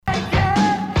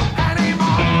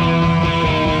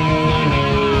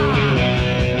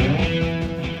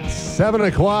7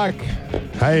 o'clock.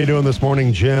 How you doing this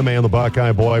morning? Jim and the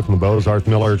Buckeye Boy from the Bozarth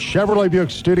Miller Chevrolet Buick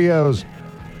Studios.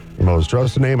 The most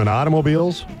trusted name in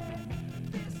automobiles.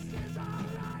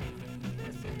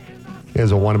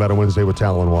 Here's a One About a Wednesday with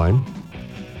Talon Wine.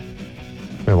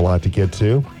 We have a lot to get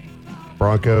to.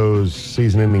 Broncos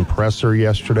season-ending presser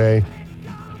yesterday.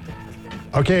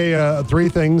 Okay, three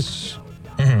things.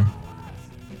 Mm-hmm.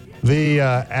 The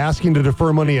asking to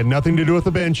defer money had nothing to do with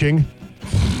the benching.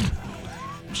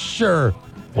 Sure.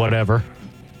 Whatever.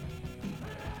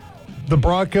 The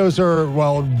Broncos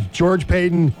are, George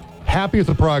Paton, happy with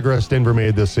the progress Denver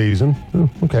made this season.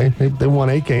 Okay, they won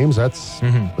 8 games. That's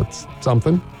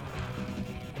something.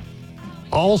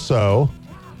 Also,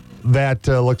 that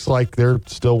looks like they're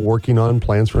still working on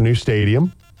plans for a new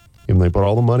stadium. And they put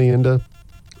all the money into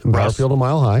Barfield and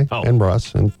Mile High and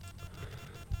Russ.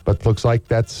 But looks like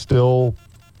that's still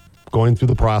going through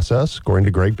the process, according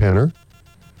to Greg Penner.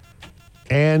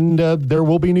 And there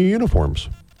will be new uniforms.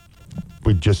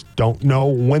 We just don't know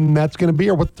when that's going to be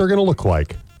or what they're going to look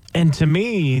like. And to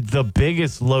me, the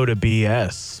biggest load of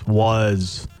BS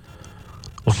was,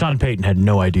 Sean Payton had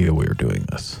no idea we were doing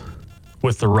this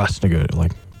with the Russ negotiation.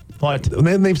 Like, what? And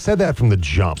then they've said that from the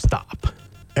jump. Stop.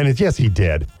 And it's, yes, he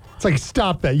did. It's like,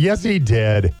 stop that. Yes, he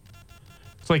did.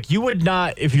 It's like you would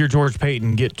not, if you're George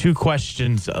Paton, get 2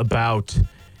 questions about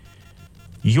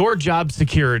your job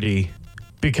security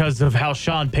because of how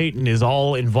Sean Payton is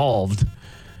all involved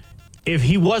if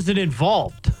he wasn't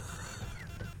involved.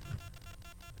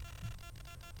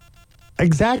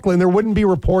 Exactly. And there wouldn't be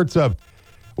reports of,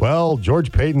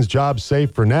 George Payton's job's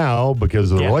safe for now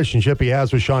because of the relationship he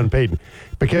has with Sean Payton.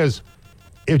 Because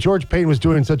if George Payton was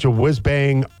doing such a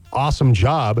whiz-bang, awesome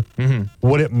job,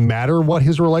 would it matter what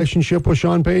his relationship with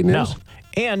Sean Payton is? No.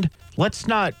 And let's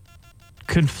not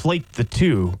conflate the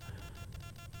two.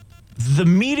 The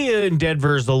media in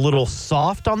Denver is a little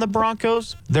soft on the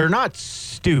Broncos. They're not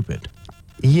stupid.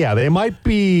 Yeah, they might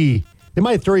throw you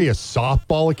a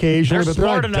softball occasionally, They're but they're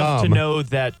smart not enough dumb. to know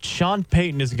that Sean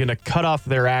Payton is going to cut off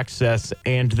their access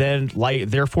and then,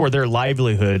 therefore, their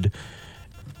livelihood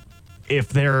if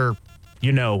they're,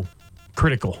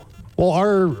 critical. Well,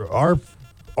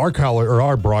 our caller, or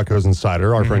our Broncos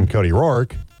insider, our friend Cody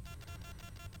Rourke,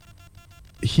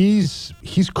 he's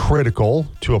critical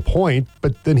to a point,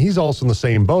 but then he's also in the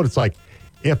same boat. It's like,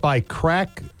 if I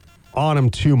crack on him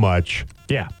too much,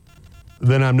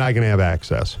 then I'm not going to have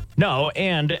access. No,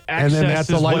 and access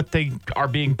is what they are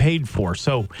being paid for.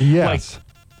 So,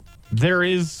 there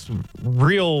is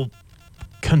real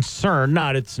concern.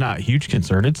 It's not a huge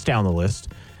concern. It's down the list.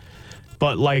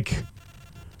 But,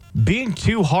 being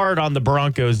too hard on the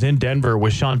Broncos in Denver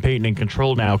with Sean Payton in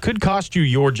control now could cost you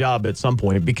your job at some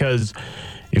point, because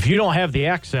if you don't have the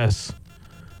access,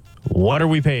 what are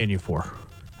we paying you for?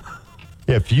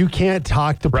 If you can't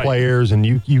talk to players and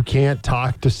you can't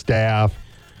talk to staff,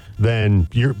 then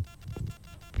you're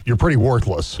pretty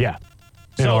worthless. Yeah.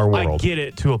 In our world. I get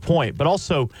it to a point, but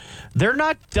also they're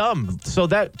not dumb. So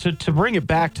that to bring it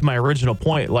back to my original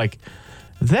point,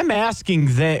 them asking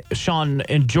Sean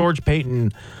and George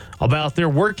Payton about their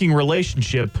working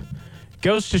relationship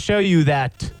goes to show you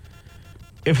that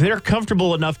if they're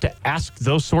comfortable enough to ask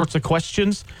those sorts of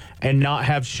questions and not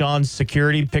have Sean's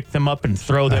security pick them up and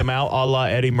throw them out a la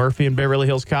Eddie Murphy and Beverly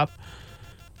Hills Cop,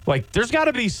 there's got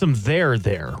to be some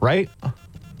there, right?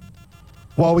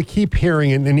 Well, we keep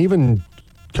hearing, and even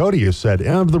Cody has said,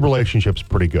 the relationship's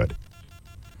pretty good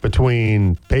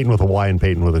between Payton with a Y and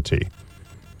Payton with a T.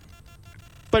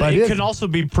 But it can also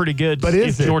be pretty good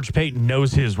if George Payton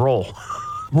knows his role.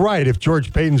 Right. If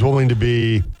George Payton's willing to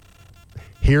be,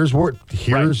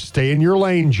 stay in your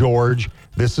lane, George.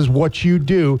 This is what you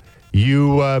do.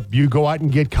 You go out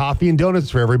and get coffee and donuts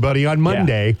for everybody on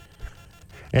Monday.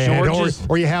 And,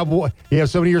 or you have one of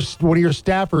your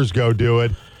staffers go do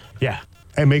it. Yeah.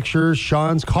 And make sure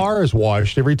Sean's car is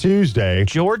washed every Tuesday.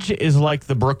 George is like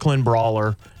the Brooklyn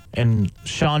Brawler, and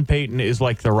Sean Payton is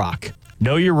like The Rock.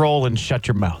 Know your role and shut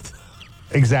your mouth.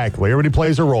 Exactly. Everybody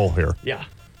plays a role here. Yeah.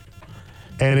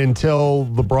 And until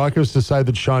the Broncos decide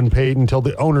that Sean Payton, until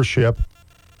the ownership,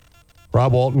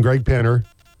 Rob Walton, Greg Penner,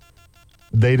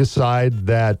 they decide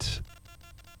that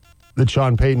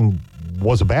Sean Payton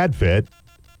was a bad fit,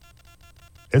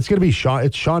 it's going to be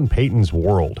Sean Payton's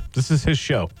world. This is his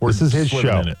show. This is his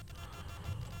show.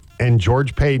 And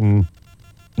George Payton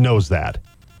knows that.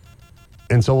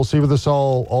 And so we'll see where this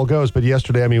all goes. But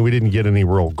yesterday, we didn't get any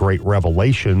real great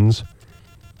revelations,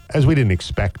 as we didn't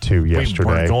expect to yesterday.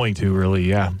 We weren't going to, really,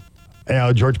 yeah.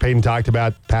 George Payton talked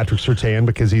about Patrick Surtain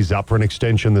because he's up for an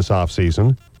extension this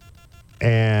offseason.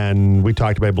 And we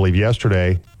talked about, I believe,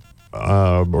 yesterday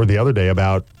or the other day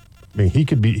about I mean, he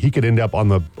could end up on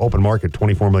the open market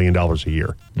 $24 million a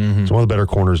year. He's one of the better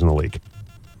corners in the league.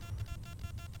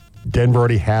 Denver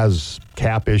already has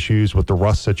cap issues with the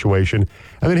Russ situation.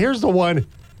 And then here's the one.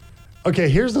 Okay,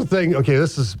 here's the thing. Okay,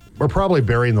 we're probably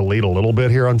burying the lead a little bit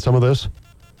here on some of this.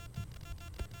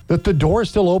 That the door is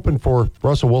still open for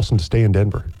Russell Wilson to stay in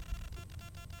Denver.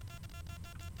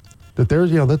 That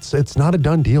there's, it's not a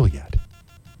done deal yet.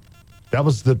 That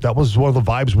was one of the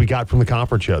vibes we got from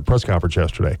the press conference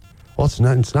yesterday. Well, it's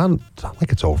not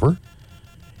like it's over.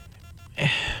 We're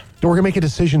gonna make a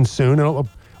decision soon. And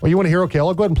you want to hear? Okay,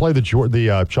 I'll go ahead and play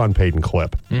the Sean Payton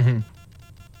clip. Mm-hmm.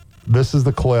 This is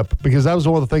the clip because that was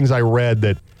one of the things I read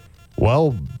that.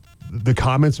 Well, the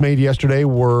comments made yesterday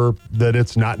were that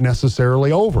it's not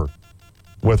necessarily over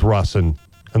with Russ and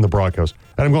the Broncos.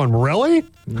 And I'm going, really?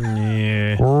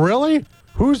 Yeah. Really?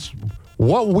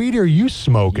 What weed are you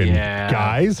smoking,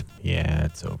 guys? Yeah,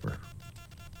 it's over.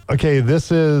 Okay,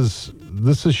 this is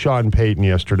Sean Payton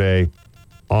yesterday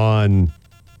on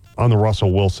the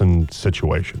Russell Wilson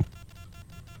situation.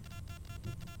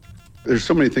 There's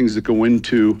so many things that go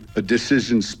into a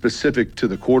decision specific to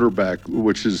the quarterback,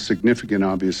 which is significant,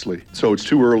 obviously. So it's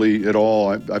too early at all.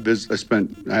 I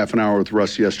spent half an hour with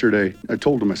Russ yesterday. I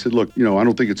told him, I said, look, I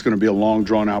don't think it's going to be a long,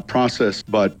 drawn-out process,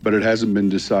 but it hasn't been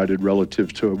decided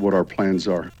relative to what our plans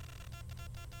are.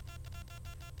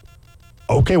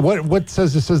 Okay, what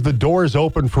says it says the door is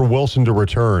open for Wilson to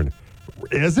return?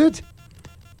 Is it?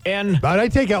 And I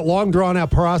take out long,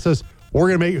 drawn-out process.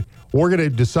 We're going to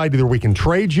decide either we can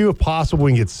trade you if possible,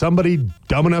 we can get somebody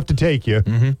dumb enough to take you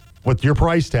with your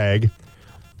price tag,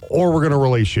 or we're going to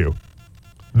release you.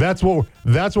 That's what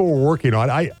we're working on.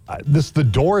 The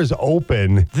door is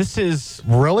open. This is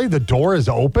really the door is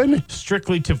open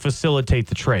strictly to facilitate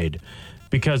the trade,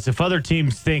 because if other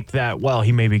teams think that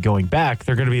he may be going back,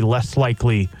 they're going to be less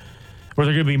likely. Or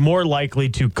they're going to be more likely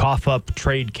to cough up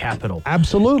trade capital.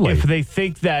 Absolutely. If they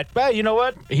think that, you know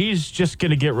what, he's just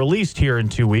going to get released here in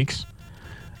 2 weeks,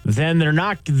 then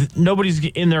nobody's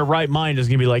in their right mind is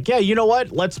going to be like, yeah, you know what,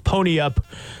 let's pony up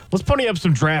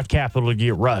some draft capital to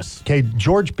get Russ. Okay,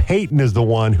 George Payton is the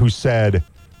one who said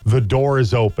the door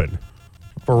is open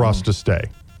for Russ to stay.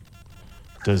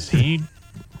 Does he?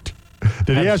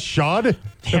 Did he ask Sean if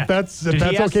that's okay for him to say?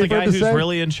 Did he ask the guy who's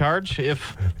really in charge?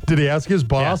 Did he ask his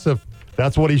boss if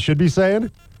that's what he should be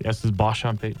saying? Yes, his boss,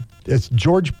 Sean Payton. It's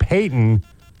George Payton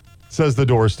says the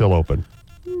door is still open.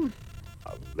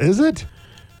 Is it?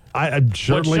 I'm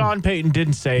certainly. What Sean Payton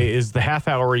didn't say is the half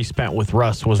hour he spent with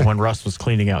Russ was when Russ was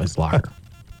cleaning out his locker.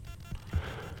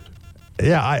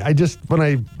 Yeah, I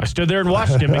stood there and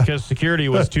watched him because security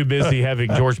was too busy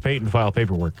having George Payton file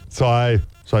paperwork. So I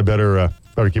better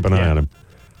keep an eye on him.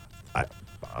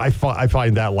 I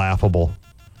find that laughable.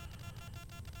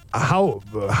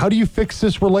 How do you fix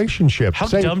this relationship? How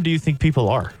dumb do you think people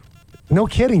are? No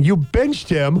kidding. You benched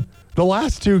him the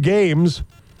last 2 games.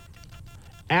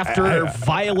 After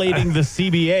violating the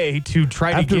CBA to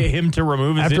try to get him to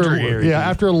remove his injury. Yeah,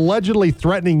 after allegedly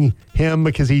threatening him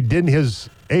because his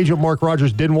agent Mark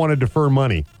Rogers didn't want to defer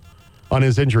money on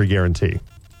his injury guarantee.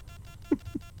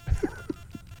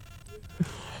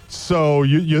 So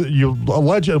you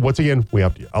allegedly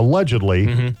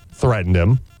threatened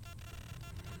him.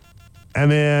 And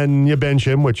then you bench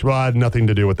him, which had nothing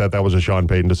to do with that. That was a Sean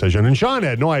Payton decision. And Sean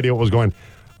had no idea what was going.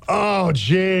 Oh,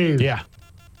 geez. Yeah.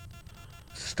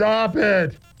 Stop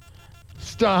it.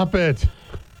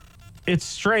 It's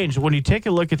strange. When you take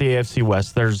a look at the AFC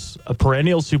West, there's a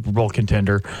perennial Super Bowl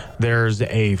contender. There's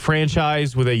a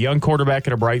franchise with a young quarterback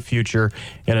and a bright future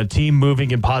and a team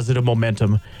moving in positive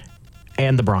momentum,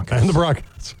 and the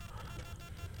Broncos.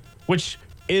 Which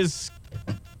is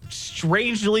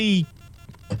strangely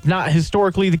not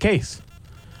historically the case.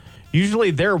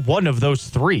 Usually they're one of those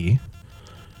 3.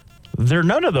 They're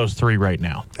none of those 3 right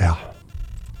now. Yeah.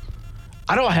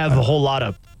 I don't have a whole lot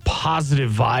of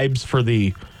positive vibes for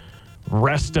the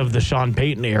rest of the Sean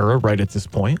Payton era right at this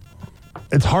point.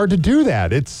 It's hard to do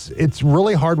that. It's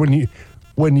really hard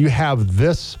when you have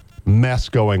this mess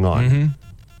going on.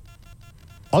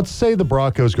 Let's say the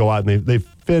Broncos go out and they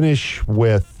finish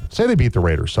with, say they beat the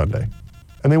Raiders Sunday,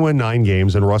 and they win 9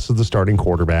 games, and Russ is the starting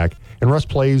quarterback, and Russ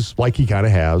plays like he kind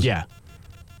of has. Yeah.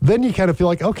 Then you kind of feel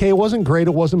like, okay, it wasn't great,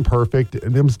 it wasn't perfect,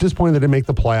 and it was disappointing they didn't make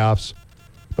the playoffs.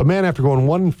 But man, after going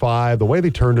 1-5, the way they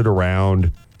turned it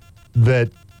around,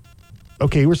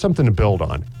 here's something to build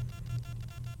on.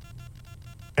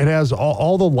 It has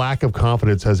all the lack of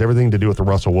confidence has everything to do with the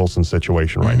Russell Wilson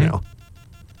situation right now.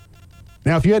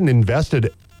 Now, if you hadn't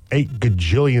invested $8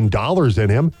 gajillion in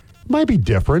him, it might be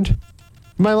different.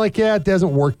 Am I like, yeah, it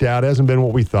hasn't worked out. It hasn't been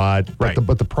what we thought. Right.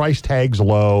 But the price tag's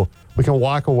low. We can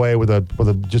walk away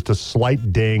with just a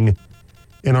slight ding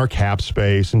in our cap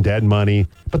space and dead money.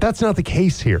 But that's not the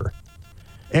case here.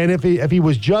 And if he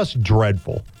was just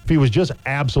dreadful, if he was just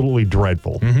absolutely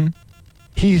dreadful,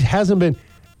 he hasn't been.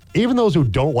 Even those who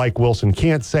don't like Wilson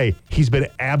can't say he's been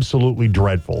absolutely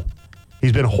dreadful.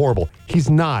 He's been horrible. He's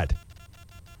not.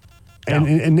 No.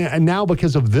 And now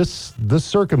because of this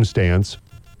circumstance,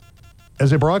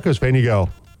 as a Broncos fan, you go,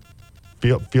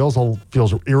 feels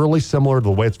eerily similar to the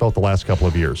way it's felt the last couple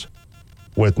of years.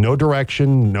 With no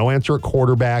direction, no answer at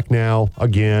quarterback now,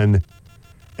 again.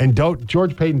 And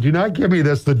George Paton, do not give me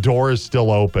this, the door is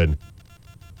still open.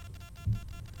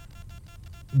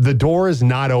 The door is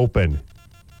not open.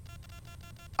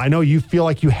 I know you feel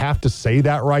like you have to say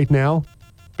that right now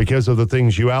because of the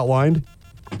things you outlined.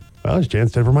 Well, there's a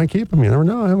chance Denver might keep him. You never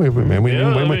know. We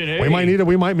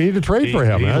might need to trade for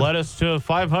him. He led us to a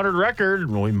 500 record.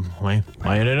 We might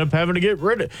end up having to get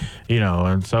rid of,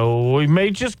 and so we may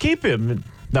just keep him.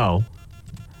 No.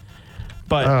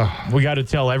 But we got to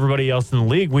tell everybody else in the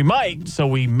league we might, so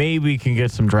we maybe can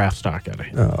get some draft stock out of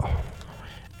it. Oh.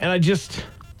 And I just,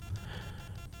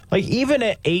 even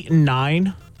at 8 and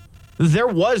 9, there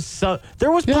was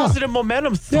positive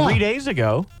momentum 3 days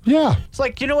ago. Yeah. It's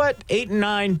like, you know what? 8 and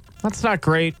 9, that's not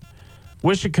great.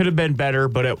 Wish it could have been better,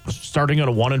 but it was starting on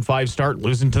a 1-5 start,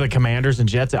 losing to the Commanders and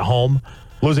Jets at home.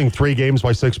 Losing 3 games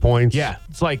by 6 points. Yeah.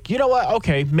 It's like, you know what?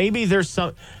 Okay, maybe there's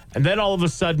some. And then all of a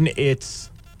sudden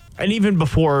and even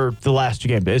before the last 2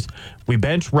 games, we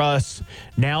bench Russ.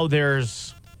 Now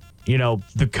there's,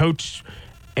 the coach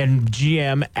and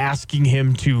GM asking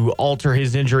him to alter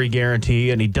his injury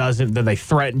guarantee, and he doesn't. Then they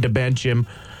threaten to bench him,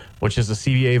 which is a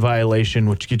CBA violation,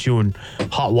 which gets you in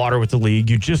hot water with the league.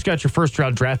 You just got your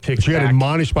first-round draft picks You got back.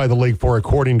 admonished by the league for,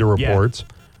 according to reports.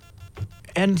 Yeah.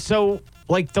 And so,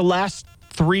 the last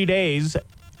 3 days,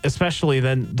 especially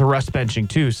then the Russ benching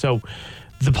too. So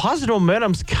the positive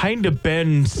momentum's kind of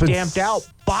been stamped out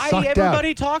by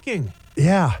everybody talking.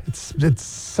 Yeah, it's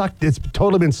sucked. It's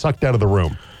totally been sucked out of the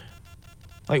room.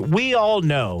 We all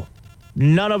know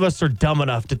none of us are dumb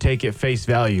enough to take it face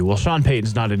value. Well, Sean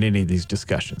Payton's not in any of these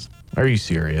discussions. Are you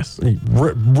serious?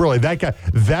 Really,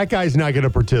 that guy's not going to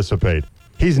participate.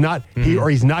 He's not.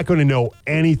 He's not going to know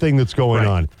anything that's going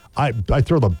on. I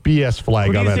throw the BS flag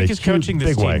on that. Who do you think is coaching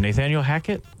this team? Nathaniel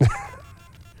Hackett?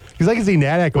 Because I can see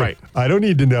Nat Hackett. Right. I don't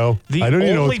need to know. I don't need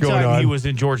to know what's going on. The only time he was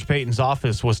in George Payton's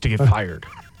office was to get fired.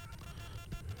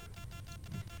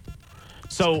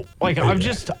 So,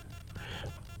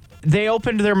 they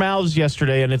opened their mouths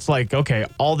yesterday, and it's like, okay,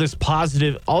 all the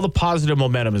positive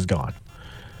momentum is gone.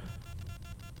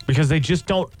 Because they just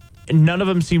none of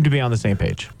them seem to be on the same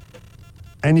page.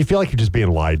 And you feel like you're just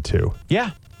being lied to.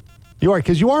 Yeah. You are,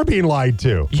 because you are being lied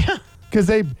to. Yeah. Because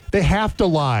they have to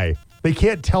lie. They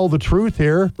can't tell the truth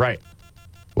here. Right.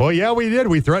 Well, yeah, we did.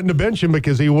 We threatened to bench him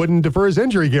because he wouldn't defer his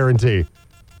injury guarantee.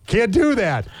 Can't do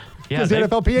that. Because the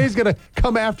NFLPA is going to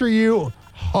come after you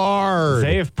hard.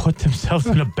 They have put themselves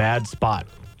in a bad spot.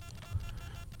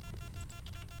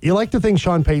 You like to think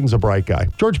Sean Payton's a bright guy.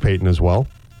 George Paton as well.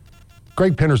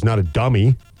 Greg Penner's not a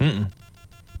dummy.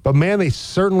 But, man, they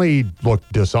certainly look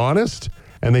dishonest,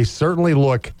 and they certainly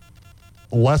look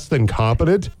less than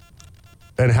competent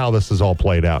in how this is all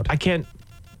played out. I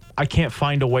can't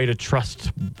find a way to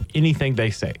trust anything they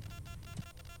say.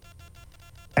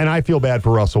 And I feel bad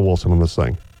for Russell Wilson on this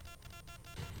thing.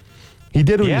 He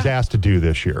did what he was asked to do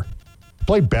this year.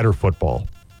 Play better football.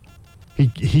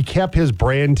 He kept his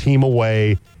brand team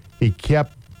away. He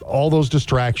kept all those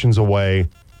distractions away.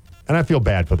 And I feel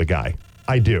bad for the guy.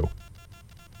 I do.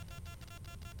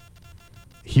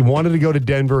 He wanted to go to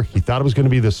Denver. He thought it was going to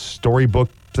be this storybook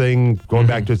thing, going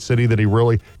back to a city that he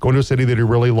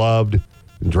really loved,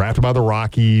 and drafted by the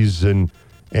Rockies, and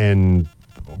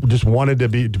just wanted to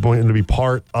be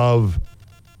part of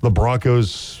the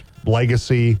Broncos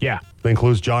legacy. Yeah. That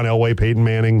includes John Elway, Peyton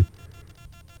Manning.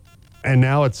 And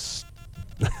now it's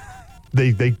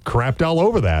they crapped all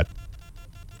over that.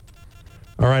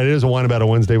 All right, it is a Wine About a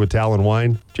Wednesday with Talon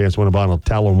Wine. Chance to win a bottle of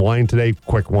Talon Wine today.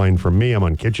 Quick wine from me. I'm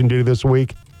on kitchen duty this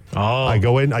week. Oh. I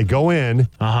go in.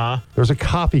 Uh-huh. There's a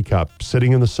coffee cup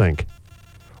sitting in the sink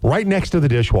right next to the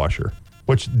dishwasher,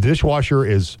 which the dishwasher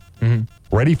is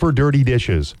ready for dirty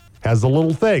dishes. Has the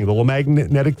little thing, the little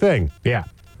magnetic thing. Yeah.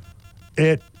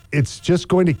 It's just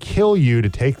going to kill you to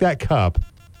take that cup,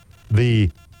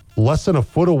 the less than a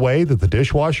foot away that the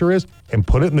dishwasher is, and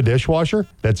put it in the dishwasher.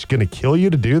 That's going to kill you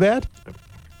to do that?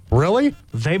 Really?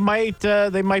 They might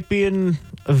be in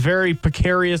a very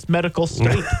precarious medical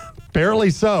state. Barely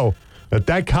so.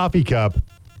 That coffee cup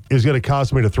is going to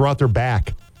cause me to throw out their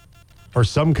back. or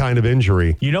some kind of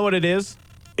injury. You know what it is?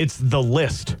 It's the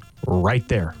list right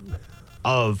there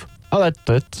of,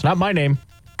 that's not my name.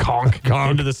 Conk.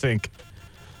 Into the sink.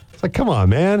 It's like, come on,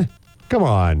 man. Come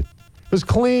on. It was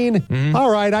clean. Mm-hmm.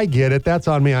 All right, I get it. That's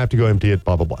on me. I have to go empty it,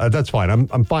 blah, blah, blah. That's fine.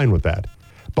 I'm fine with that.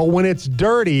 But when it's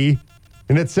dirty,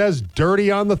 and it says dirty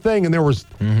on the thing, and there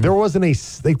wasn't there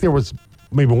was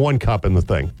maybe one cup in the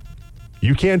thing.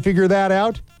 You can't figure that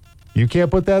out? You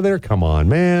can't put that there? Come on,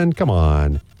 man. Come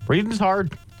on. Reading's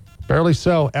hard. Barely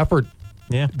so. Effort.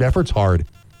 Yeah. Effort's hard.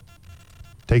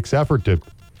 Takes effort to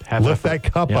lift that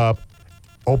cup up,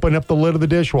 open up the lid of the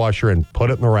dishwasher, and put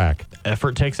it in the rack.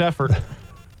 Effort takes effort.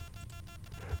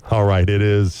 All right, it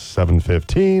is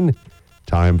 7:15.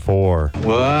 Time for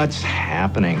What's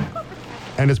Happening?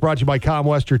 And it's brought to you by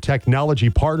ComWest, your technology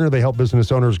partner. They help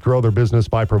business owners grow their business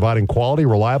by providing quality,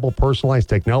 reliable, personalized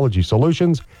technology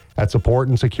solutions that support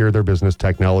and secure their business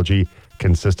technology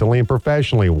consistently and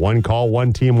professionally. One call,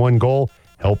 one team, one goal,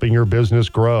 helping your business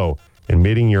grow and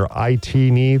meeting your IT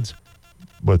needs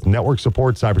with network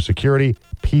support, cybersecurity,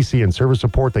 PC, and service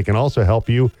support. They can also help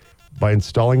you by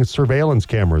installing surveillance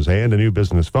cameras and a new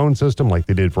business phone system like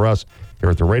they did for us here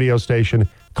at the radio station.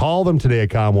 Call them today at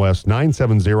ComWest,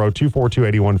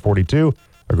 970-242-8142,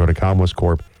 or go to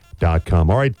comwestcorp.com.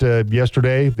 All right,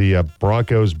 yesterday, the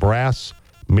Broncos brass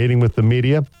meeting with the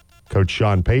media. Coach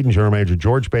Sean Payton, General Manager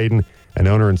George Payton, and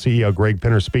owner and CEO Greg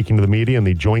Pinner speaking to the media in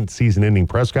the joint season-ending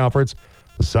press conference.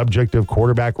 The subject of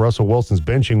quarterback Russell Wilson's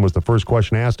benching was the first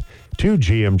question asked to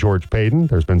GM George Payton.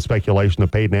 There's been speculation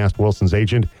that Payton asked Wilson's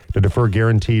agent to defer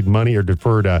guaranteed money or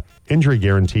deferred injury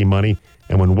guarantee money.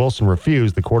 And when Wilson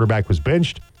refused, the quarterback was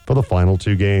benched for the final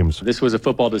 2 games. This was a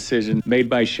football decision made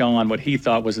by Sean, what he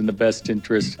thought was in the best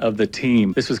interest of the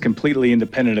team. This was completely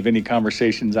independent of any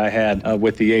conversations I had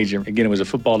with the agent. Again, it was a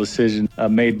football decision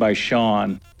made by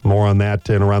Sean. More on that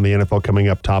and around the NFL coming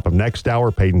up top of next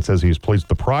hour. Payton says he was pleased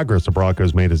with the progress the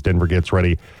Broncos made as Denver gets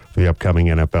ready for the upcoming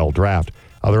NFL draft.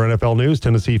 Other NFL news,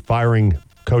 Tennessee firing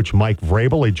coach Mike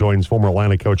Vrabel. He joins former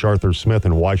Atlanta coach Arthur Smith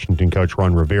and Washington coach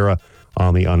Ron Rivera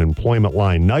on the unemployment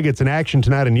line. Nuggets in action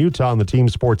tonight in Utah on the Team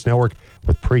Sports Network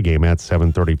with pregame at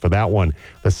 7:30 for that one.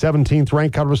 The 17th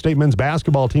ranked Colorado State men's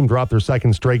basketball team dropped their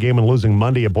second straight game and losing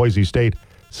Monday at Boise State.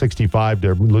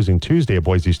 Losing Tuesday at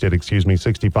Boise State,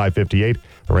 65-58.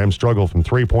 The Rams struggled from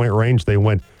three-point range. They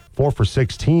went 4 for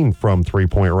 16 from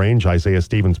three-point range. Isaiah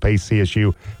Stevens paced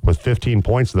CSU with 15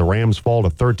 points. The Rams fall to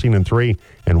 13-3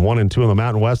 and 1-2 in the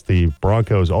Mountain West. The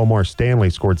Broncos' Omar Stanley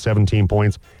scored 17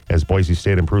 points as Boise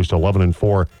State improves to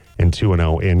 11-4 and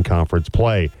 2-0 in conference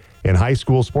play. In high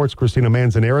school sports, Christina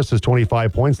Manzanares has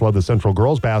 25 points, led the Central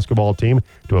girls basketball team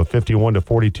to a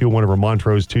 51-42 win over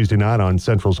Montrose Tuesday night on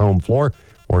Central's home floor.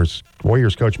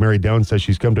 Warriors coach Mary Doan says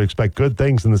she's come to expect good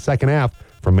things in the second half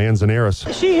from Manzanares.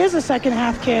 She is a second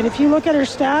half kid. If you look at her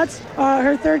stats,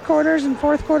 her third quarters and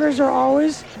fourth quarters are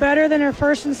always better than her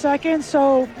first and second.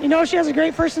 So, she has a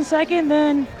great first and second,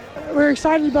 then we're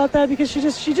excited about that because she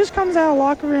just comes out of the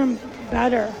locker room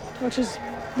better, which is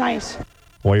nice.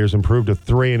 Warriors improved to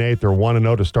 3-8. They're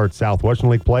 1-0 to start Southwestern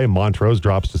League play. Montrose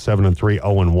drops to 7-3,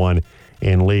 0-1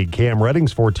 in league. Cam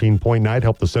Redding's 14-point night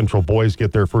helped the Central boys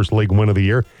get their first league win of the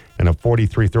year and a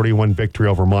 43-31 victory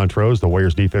over Montrose. The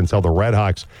Warriors defense held the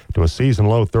Redhawks to a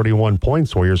season-low 31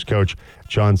 points. Warriors coach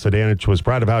John Sedanich was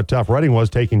proud of how tough Redding was,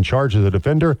 taking charge as a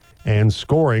defender and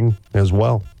scoring as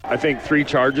well. I think 3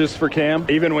 charges for Cam.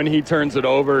 Even when he turns it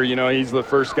over, he's the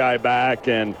first guy back,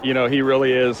 and, he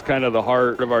really is kind of the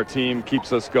heart of our team,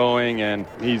 keeps us going, and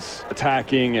he's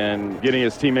attacking and getting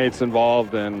his teammates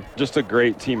involved, and just a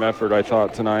great team effort, I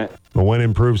thought, tonight. The win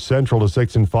improves Central to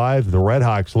 6-5. The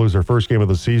Redhawks lose their first game of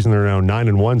the season. They're now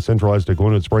 9-1. Central has to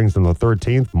Gwinnett Springs on the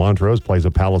 13th. Montrose plays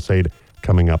a Palisade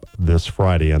coming up this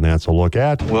Friday, and that's a look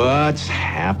at What's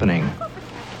Happening.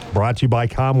 Brought to you by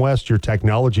ComWest, your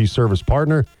technology service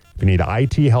partner. If you need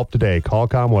IT help today, call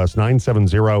ComWest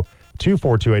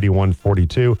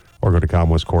 970-242-8142 or go to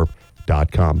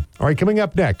comwestcorp.com. All right, coming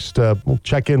up next, we'll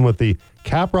check in with the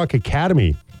Caprock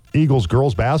Academy Eagles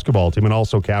girls basketball team and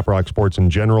also Caprock sports in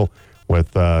general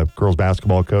with girls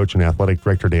basketball coach and athletic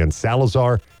director Dan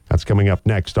Salazar. That's coming up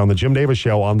next on the Jim Davis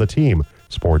Show on the Team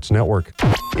Sports Network.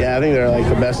 Yeah, I think they're like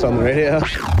the best on the radio.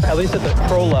 At least at the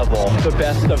pro level, the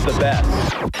best of the best.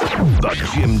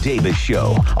 The Jim Davis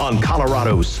Show on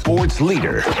Colorado's sports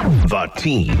leader, The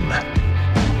Team.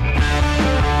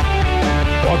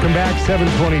 Welcome back,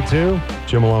 722.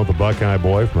 Jim along with the Buckeye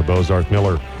Boy from the Bozarth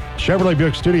Miller Chevrolet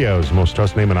Buick Studios, most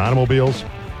trusted name in automobiles.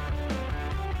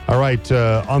 All right,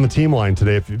 on the team line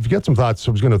today, if you've got some thoughts,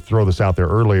 I was going to throw this out there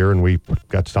earlier, and we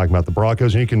got to talk about the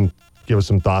Broncos, and you can give us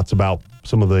some thoughts about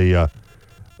some of the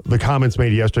comments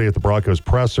made yesterday at the Broncos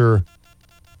presser.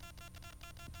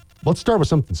 let's start with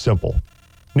something simple.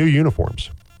 New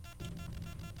uniforms.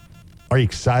 Are you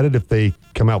excited if they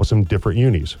come out with some different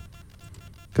unis?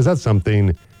 Because that's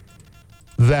something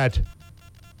that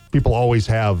people always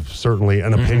have certainly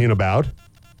an opinion about.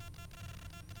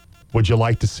 Would you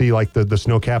like to see like the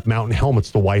snow-capped mountain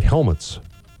helmets, the white helmets?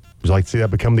 Would you like to see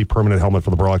that become the permanent helmet for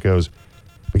the Broncos?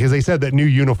 Because they said that new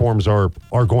uniforms are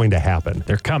going to happen.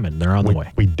 They're coming. They're on the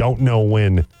way. We don't know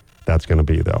when that's going to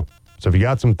be, though. So if you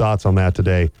got some thoughts on that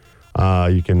today,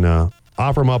 you can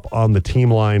offer them up on the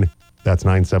team line. That's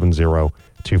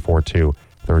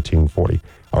 970-242-1340.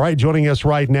 All right, joining us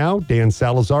right now, Dan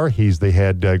Salazar. He's the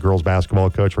head girls basketball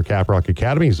coach for Caprock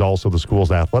Academy. He's also the school's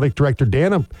athletic director.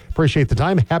 Dan, I appreciate the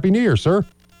time. Happy New Year, sir.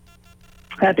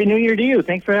 Happy New Year to you.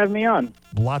 Thanks for having me on.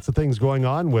 Lots of things going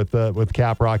on with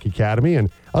Caprock Academy.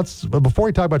 And before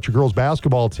we talk about your girls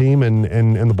basketball team and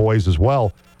the boys as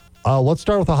well, let's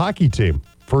start with the hockey team.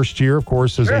 First year, of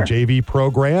course, is a JV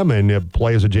program, and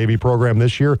play as a JV program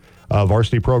this year.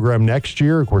 Varsity program next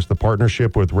year. Of course, the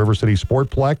partnership with River City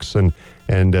Sportplex,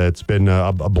 and it's been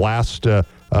a blast,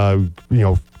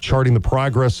 charting the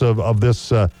progress of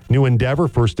this new endeavor,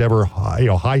 first ever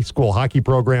high school hockey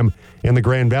program in the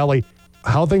Grand Valley.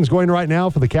 How are things going right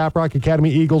now for the Caprock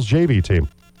Academy Eagles JV team?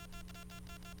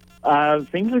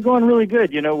 Things are going really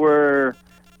good. We're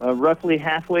roughly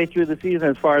halfway through the season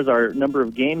as far as our number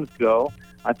of games go.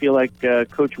 I feel like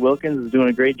Coach Wilkins is doing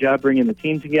a great job bringing the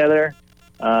team together.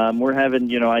 We're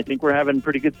having, I think we're having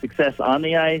pretty good success on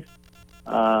the ice.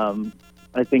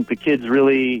 I think the kids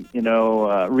really,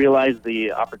 realize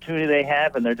the opportunity they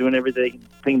have, and they're doing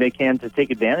everything they can to take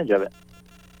advantage of it.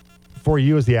 For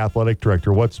you as the athletic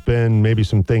director, what's been maybe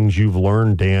some things you've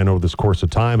learned, Dan, over this course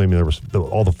of time? I mean, there was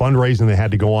all the fundraising that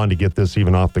had to go on to get this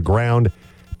even off the ground.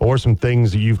 But what are some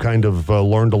things that you've kind of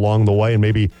learned along the way, and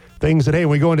maybe things that, hey,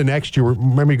 when we go into next year,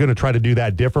 maybe you're going to try to do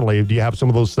that differently? Do you have some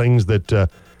of those things that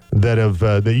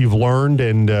you've learned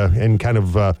and kind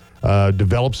of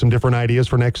developed some different ideas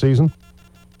for next season?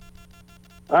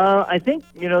 I think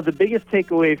the biggest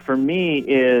takeaway for me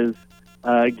is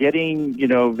getting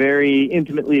very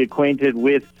intimately acquainted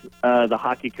with the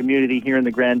hockey community here in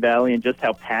the Grand Valley, and just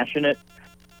how passionate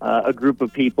a group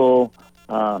of people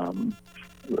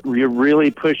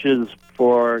really pushes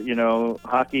for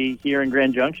hockey here in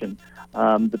Grand Junction.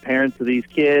 The parents of these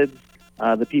kids,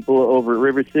 the people over at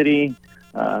River City,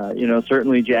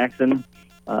 certainly Jackson.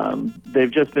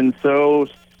 They've just been so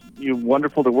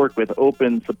wonderful to work with,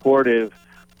 open, supportive.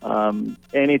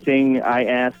 Anything I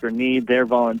ask or need, they're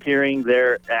volunteering.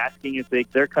 They're asking if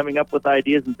they're coming up with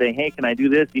ideas and saying, hey, can I do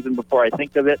this even before I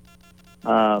think of it?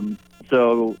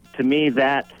 So to me,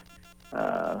 that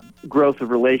growth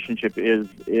of relationship is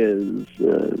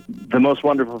the most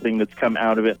wonderful thing that's come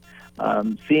out of it.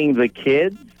 Seeing the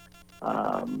kids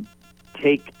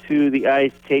take to the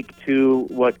ice, take to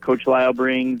what Coach Lyle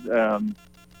brings,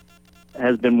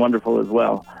 has been wonderful as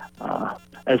well.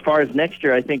 As far as next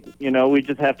year, I think, we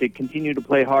just have to continue to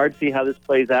play hard, see how this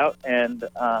plays out, and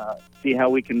see how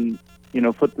we can,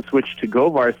 flip the switch to go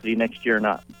varsity next year or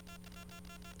not.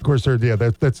 Of course,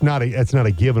 that's not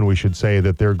a given. We should say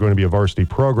that they're going to be a varsity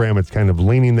program. It's kind of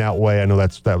leaning that way. I know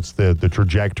that's the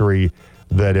trajectory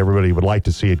that everybody would like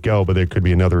to see it go, but there could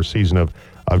be another season of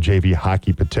JV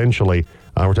hockey potentially.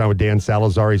 We're talking with Dan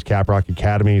Salazar. He's Caprock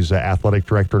Academy's athletic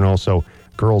director and also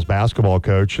girls basketball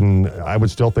coach. And I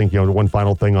would still think, one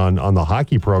final thing on the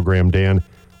hockey program, Dan,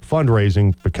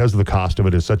 fundraising, because of the cost of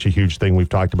it, is such a huge thing. We've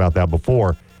talked about that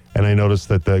before. And I noticed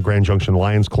that the Grand Junction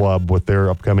Lions Club, with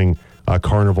their upcoming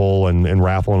carnival and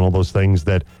raffle and all those things,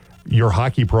 that your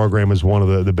hockey program is one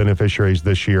of the beneficiaries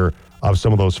this year of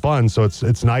some of those funds. So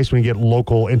it's nice when you get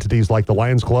local entities like the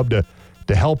Lions Club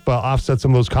to help offset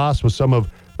some of those costs with some of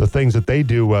the things that they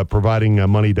do, providing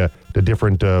money to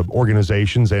different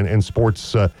organizations and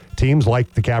sports teams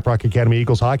like the Caprock Academy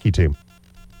Eagles hockey team.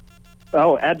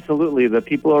 Oh, absolutely. The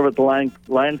people over at the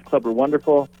Lions Club are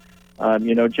wonderful.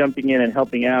 Jumping in and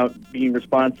helping out, being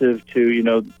responsive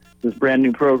to, this brand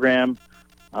new program.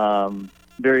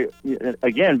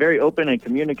 Very open and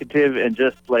communicative, and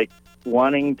just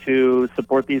wanting to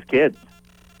support these kids.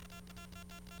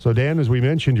 So, Dan, as we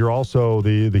mentioned, you're also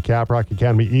the Caprock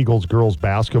Academy Eagles girls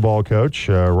basketball coach.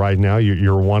 Right now,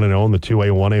 you're 1-0 in the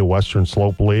 2A, 1A Western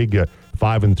Slope League,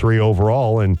 5-3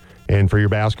 overall. And for your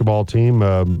basketball team,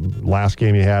 last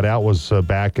game you had out was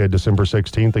back December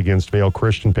 16th against Vale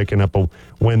Christian, picking up a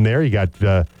win there. You got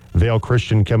Vale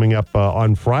Christian coming up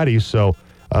on Friday. So,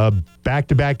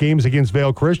 back-to-back games against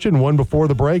Vale Christian, one before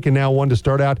the break and now one to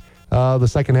start out the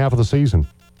second half of the season.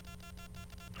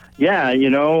 Yeah,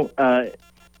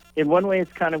 in one way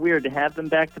it's kind of weird to have them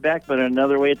back-to-back, but in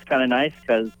another way it's kind of nice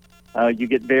because, you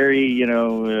get very,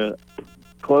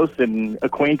 close and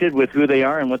acquainted with who they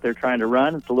are and what they're trying to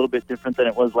run. It's a little bit different than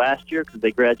it was last year because they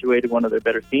graduated one of their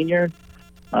better seniors.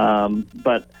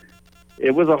 But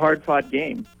it was a hard-fought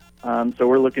game. So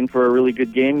we're looking for a really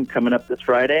good game coming up this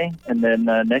Friday. And then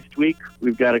next week,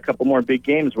 we've got a couple more big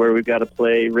games where we've got to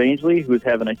play Rangeley, who's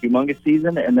having a humongous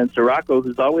season, and then Sirocco,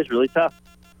 who's always really tough.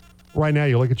 Right now,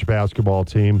 you look at your basketball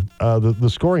team, the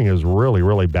scoring is really,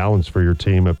 really balanced for your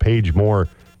team. Paige Moore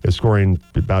is scoring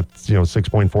about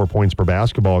 6.4 points per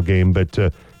basketball game, but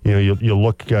you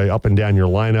look up and down your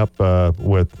lineup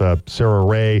with Sarah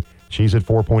Ray. She's at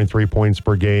 4.3 points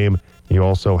per game. You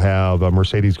also have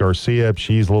Mercedes Garcia.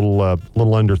 She's a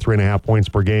little under 3.5 points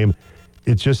per game.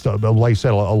 It's just, like I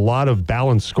said, a lot of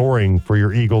balanced scoring for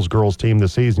your Eagles girls team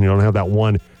this season. You don't have that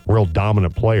one real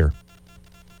dominant player.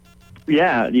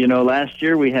 Yeah, last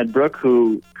year we had Brooke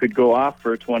who could go off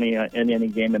for 20 in any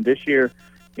game, and this year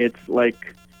it's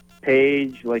like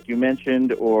Paige, like you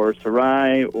mentioned, or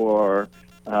Sarai, or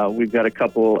we've got a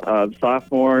couple of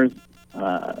sophomores,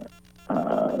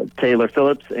 Taylor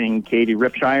Phillips and Katie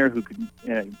Ripshire, who could,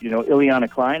 Ileana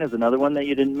Klein is another one that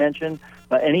you didn't mention.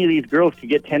 But any of these girls could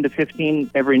get 10 to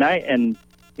 15 every night, and,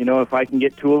 if I can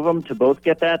get two of them to both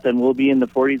get that, then we'll be in the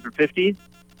 40s or 50s.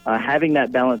 Having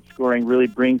that balanced scoring really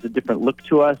brings a different look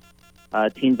to us.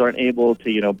 Teams aren't able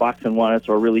to, box and one us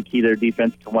or really key their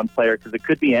defense to one player because it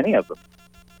could be any of them.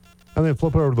 And then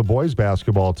flip over to the boys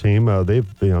basketball team. They've,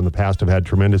 in the past, have had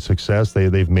tremendous success.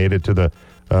 They've made it to the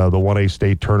 1A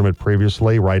state tournament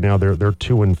previously. Right now, they're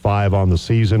 2-5 on the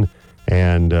season,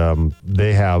 and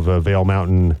they have Vail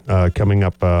Mountain coming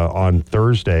up on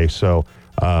Thursday. So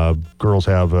girls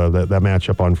have that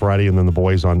matchup on Friday, and then the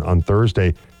boys on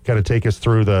Thursday. Kind of take us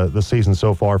through the season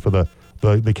so far for the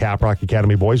Caprock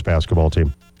Academy boys basketball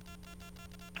team.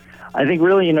 I think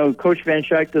really, Coach Van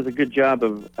Schaik does a good job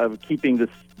of keeping the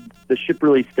ship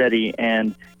really steady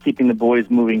and keeping the boys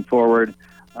moving forward.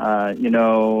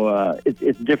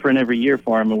 It's different every year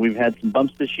for him, and we've had some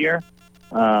bumps this year.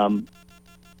 And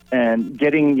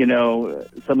getting,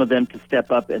 some of them to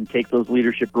step up and take those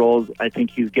leadership roles, I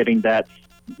think he's getting that,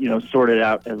 sorted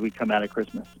out as we come out of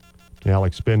Christmas.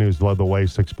 Alex Spinn, who's led the way,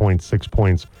 6.6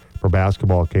 points per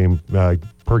basketball game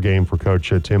per game for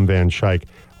Coach Tim Van Schaik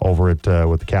over at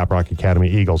with the Caprock Academy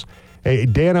Eagles. Hey,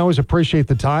 Dan, I always appreciate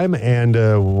the time, and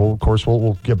we'll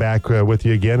get back with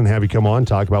you again and have you come on,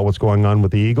 talk about what's going on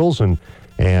with the Eagles and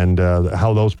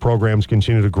how those programs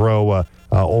continue to grow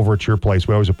over at your place.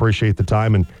 We always appreciate the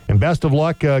time, and best of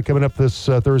luck coming up this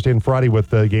Thursday and Friday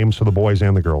with games for the boys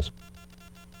and the girls.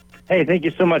 Hey, thank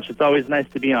you so much. It's always nice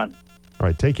to be on. All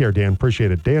right, take care, Dan.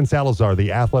 Appreciate it. Dan Salazar,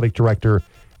 the athletic director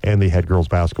and the head girls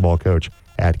basketball coach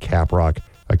at Caprock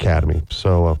Academy.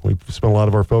 So we've spent a lot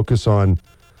of our focus on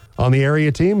the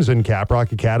area teams, and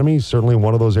Caprock Academy is certainly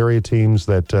one of those area teams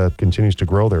that continues to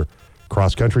grow. Their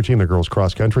cross-country team, the girls'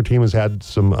 cross-country team, has had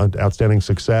some outstanding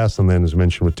success. And then, as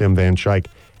mentioned, with Tim Van Schaik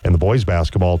and the boys'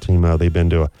 basketball team, they've been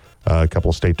to a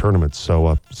couple of state tournaments.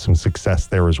 So some success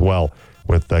there as well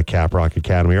with Caprock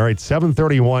Academy. All right,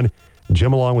 7:31.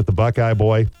 Jim along with the Buckeye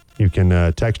Boy. You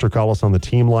can text or call us on the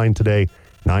team line today,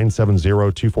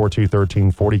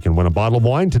 970-242-1340. You can win a bottle of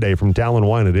wine today from Talon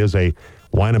Wine. It is a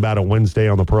Wine About It Wednesday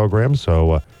on the program.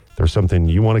 So if there's something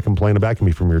you want to complain about, it can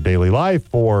be from your daily life,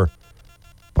 or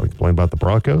want to complain about the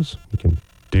Broncos, you can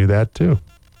do that too.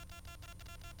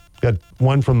 Got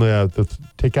one from the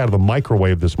take out of the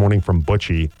microwave this morning from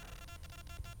Butchie.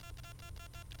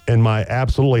 In my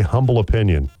absolutely humble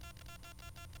opinion,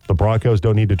 the Broncos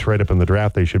don't need to trade up in the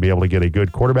draft. They should be able to get a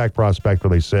good quarterback prospect where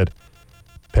they sit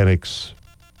Penix,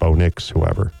 Bo Nix,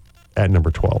 whoever, at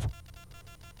number 12.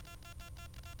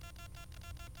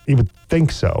 You would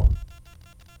think so,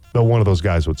 though one of those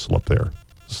guys would slip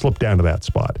down to that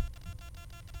spot.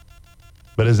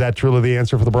 But is that truly the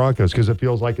answer for the Broncos? Because it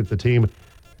feels like it's a team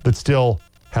that still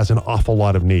has an awful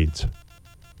lot of needs.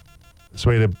 This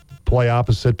way to play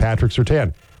opposite Patrick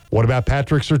Surtain. What about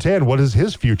Patrick Surtain? What does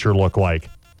his future look like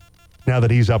now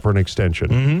that he's up for an extension?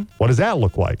 Mm-hmm. What does that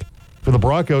look like? For the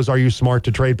Broncos, are you smart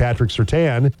to trade Patrick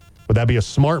Surtain? Would that be a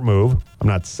smart move? I'm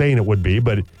not saying it would be,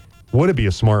 but would it be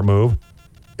a smart move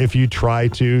if you try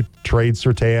to trade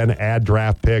Surtain, add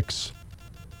draft picks,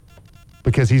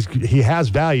 because he has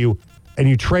value, and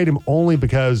you trade him only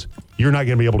because you're not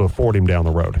going to be able to afford him down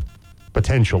the road,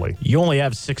 potentially? You only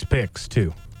have 6 picks,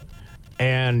 too.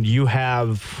 And you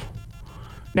have...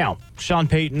 Now, Sean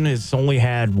Payton has only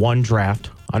had 1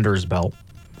 draft under his belt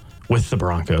with the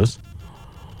Broncos.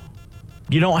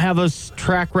 You don't have a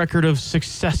track record of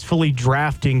successfully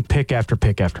drafting pick after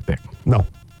pick after pick. No.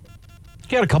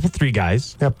 You got a couple 3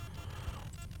 guys. Yep.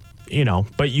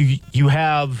 But you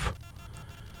have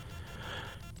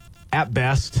at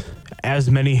best, as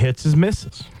many hits as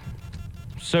misses.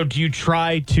 So do you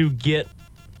try to get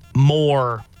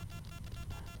more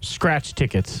scratch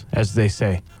tickets, as they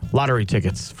say, lottery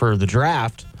tickets for the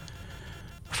draft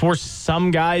for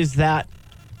some guys that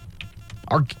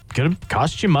are going to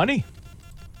cost you money?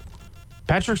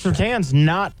 Patrick Surtain's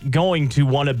not going to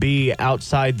want to be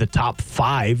outside the top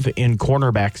 5 in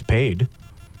cornerbacks paid.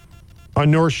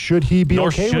 Nor should he be okay with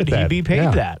that. Nor should he be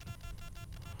paid that.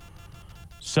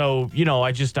 So,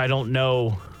 I don't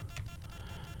know.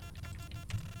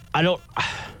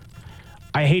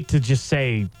 I hate to just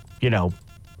say,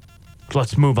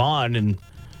 let's move on and,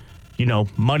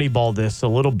 moneyball this a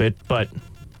little bit, but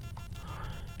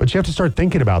you have to start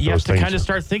thinking about those things. You have to kind of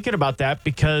start thinking about that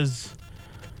because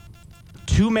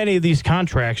too many of these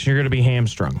contracts, you're going to be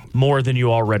hamstrung more than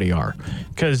you already are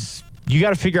because you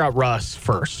got to figure out Russ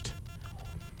first.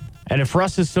 And if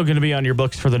Russ is still going to be on your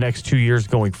books for the next 2 years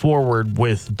going forward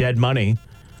with dead money,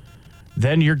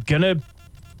 then you're going to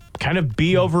kind of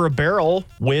be over a barrel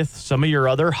with some of your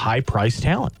other high-priced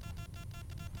talent.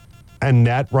 And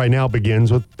that right now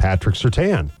begins with Patrick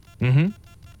Surtain. Mm-hmm.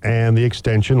 And the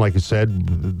extension, like I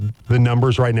said, the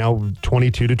numbers right now,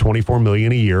 22 to 24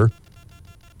 million a year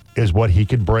is what he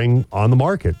could bring on the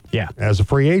market as a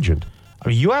free agent. I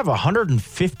mean, you have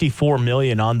 $154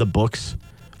 million on the books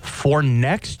for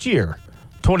next year,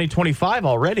 2025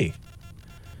 already,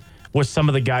 with some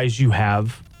of the guys you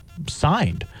have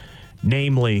signed,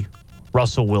 namely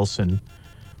Russell Wilson,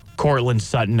 Courtland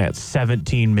Sutton at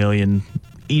 $17 million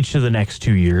each of the next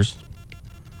 2 years.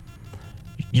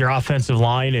 Your offensive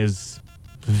line is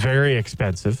very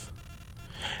expensive.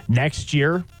 Next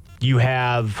year, you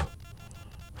have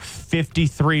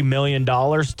 $53 million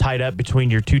tied up between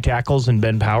your 2 tackles and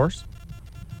Ben Powers.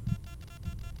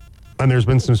 And there's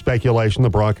been some speculation the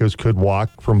Broncos could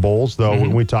walk from Bowles, though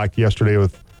when we talked yesterday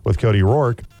with Cody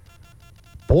Rourke,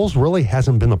 Bowles really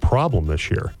hasn't been the problem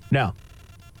this year. No.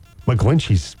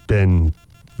 McGlinchey's been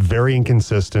very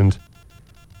inconsistent.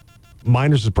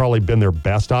 Miners has probably been their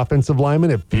best offensive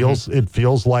lineman. It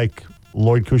feels like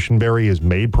Lloyd Cushenberry has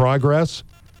made progress.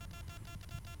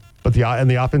 But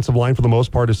the offensive line, for the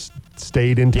most part, has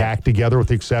stayed intact together with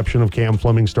the exception of Cam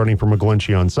Fleming starting for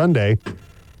McGlinchey on Sunday.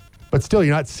 But still,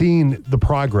 you're not seeing the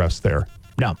progress there.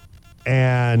 No.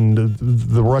 And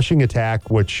the rushing attack,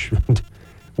 which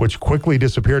quickly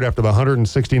disappeared after the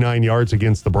 169 yards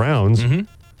against the Browns,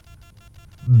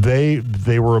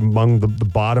 they were among the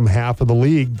bottom half of the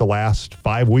league the last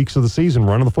 5 weeks of the season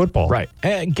running the football. Right.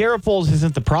 Garrett Bowles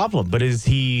isn't the problem, but is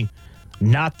he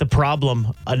not the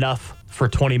problem enough for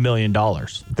 $20 million?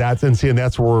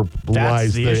 That's where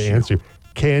lies the answer.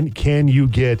 Can you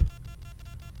get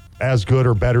as good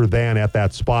or better than at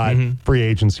that spot, free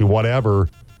agency, whatever,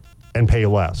 and pay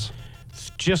less?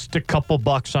 It's just a couple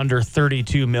bucks under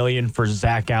 $32 million for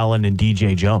Zach Allen and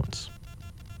DJ Jones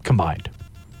combined.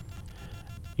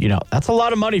 That's a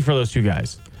lot of money for those 2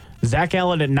 guys. Zach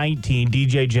Allen at 19,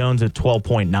 DJ Jones at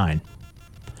 12.9.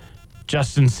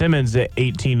 Justin Simmons at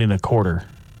 18.25.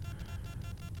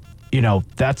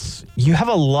 You have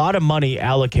a lot of money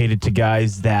allocated to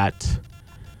guys that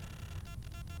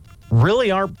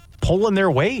really aren't pulling their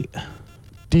weight.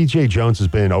 DJ Jones has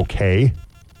been okay in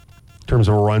terms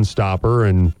of a run stopper,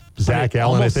 and Zach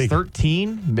Allen, I think,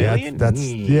 $13 million.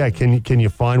 Can you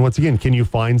find, once again? Can you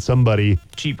find somebody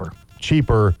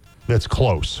cheaper that's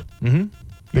close? Mm-hmm.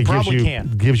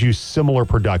 That gives you similar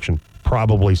production.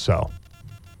 Probably so.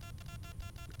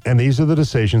 And these are the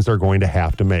decisions they're going to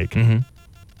have to make.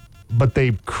 But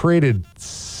they've created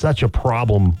such a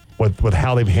problem with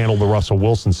how they've handled the Russell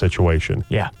Wilson situation.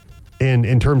 Yeah.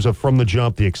 In terms of from the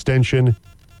jump, the extension.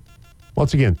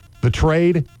 Once again, the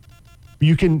trade,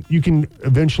 you can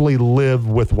eventually live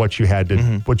with what you had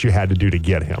to do to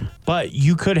get him. But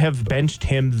you could have benched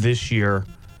him this year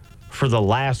for the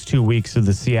last 2 weeks of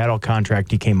the Seattle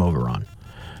contract he came over on.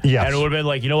 Yes. And it would have been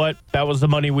like, you know what? That was the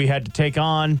money we had to take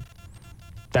on.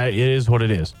 That it is what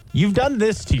it is. You've done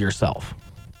this to yourself.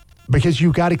 Because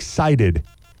you got excited.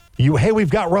 Hey, we've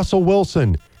got Russell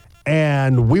Wilson,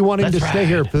 and we want him to stay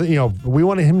here. We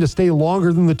wanted him to stay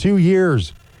longer than the 2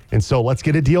 years. And so let's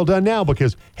get a deal done now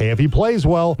because, hey, if he plays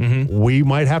well, we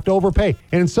might have to overpay.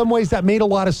 And in some ways, that made a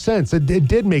lot of sense. It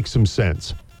did make some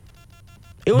sense.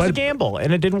 It was a gamble,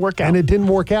 and it didn't work out.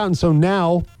 And so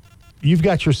now you've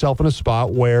got yourself in a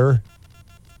spot where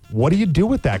what do you do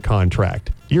with that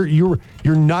contract? You're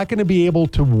not going to be able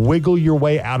to wiggle your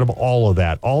way out of all of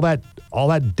that. All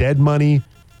that dead money.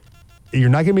 You're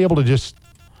not going to be able to just.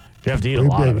 You have to eat a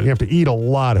lot of it. You have to eat a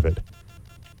lot of it.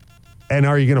 And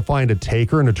are you going to find a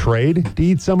taker in a trade to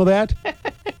eat some of that?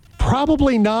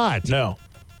 Probably not. No.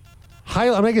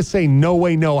 I'm not going to say no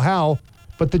way, no how,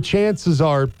 but the chances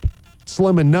are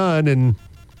slim and none, and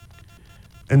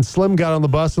Slim got on the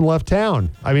bus and left town.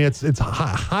 I mean, it's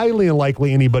highly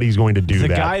unlikely anybody's going to do that.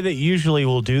 The guy that usually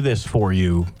will do this for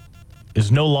you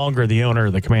is no longer the owner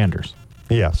of the Commanders.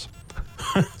 Yes.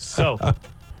 So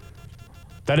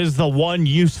that is the one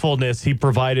usefulness he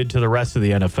provided to the rest of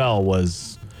the NFL,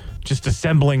 was just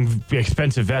assembling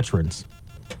expensive veterans.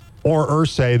 Or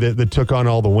Irsay that took on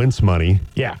all the Wentz money.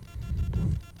 Yeah.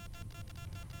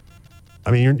 I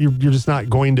mean, you're just not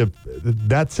going to.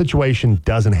 That situation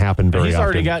doesn't happen very often. He's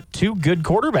already got 2 good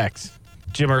quarterbacks,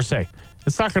 Jim Irsay.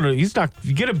 It's not going to. He's not.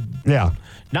 You get to.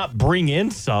 Not bring in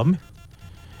some.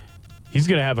 He's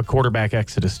going to have a quarterback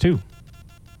exodus too.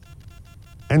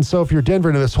 And so, if you're Denver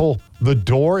into this whole, the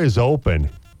door is open.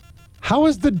 How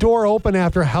is the door open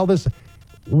after how this?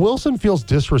 Wilson feels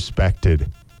disrespected.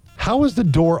 How is the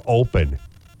door open?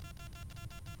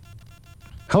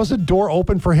 How is the door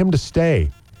open for him to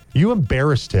stay? You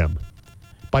embarrassed him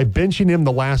by benching him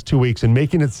the last 2 weeks and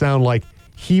making it sound like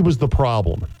he was the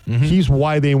problem. Mm-hmm. He's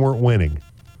why they weren't winning.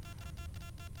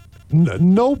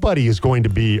 Nobody is going to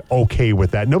be okay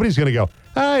with that. Nobody's going to go,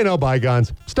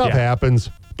 bygones. Stuff happens.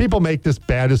 People make this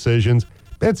bad decisions.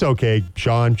 It's okay,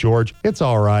 Sean, George. It's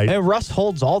all right. And Russ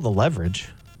holds all the leverage.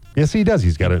 Yes, he does.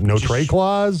 He's got a no trade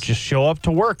clause. Just show up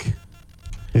to work.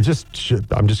 I'm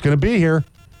just going to be here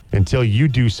until you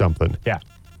do something. Yeah.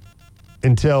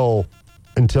 Until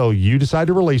you decide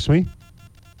to release me,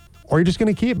 or you're just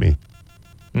going to keep me.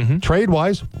 Mm-hmm.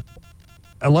 Trade-wise,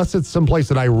 unless it's someplace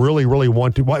that I really, really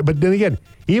want to. But then again,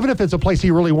 even if it's a place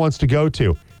he really wants to go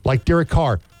to, like Derek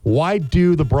Carr, why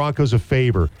do the Broncos a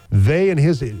favor? They and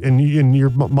in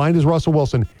your mind is Russell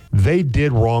Wilson, they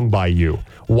did wrong by you.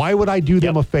 Why would I do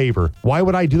them a favor? Why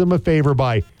would I do them a favor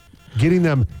by getting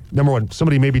them, number one,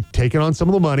 somebody maybe taking on some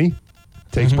of the money,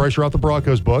 takes pressure off the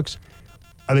Broncos books.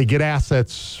 They get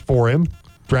assets for him,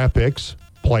 draft picks,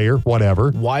 player,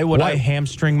 whatever. Why would I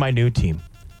hamstring my new team?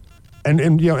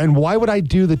 And why would I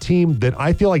do the team that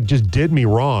I feel like just did me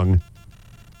wrong?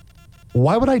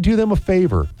 Why would I do them a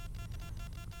favor?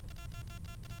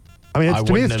 I mean,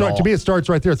 to me, it starts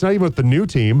right there. It's not even with the new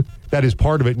team. That is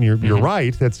part of it, and you're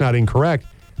right. That's not incorrect.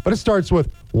 But it starts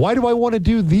with, why do I want to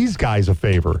do these guys a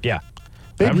favor? Yeah.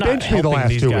 They benched me the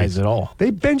last 2 weeks. At all. They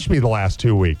benched me the last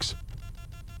 2 weeks.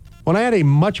 When I had a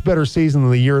much better season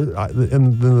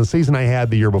than the season I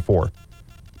had the year before.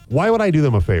 Why would I do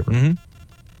them a favor? Mm-hmm.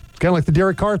 It's kind of like the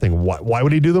Derek Carr thing. Why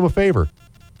would he do them a favor?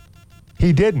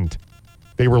 He didn't.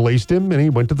 They released him, and he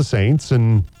went to the Saints,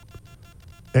 and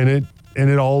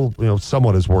it all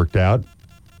somewhat has worked out.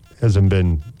 Hasn't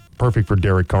been perfect for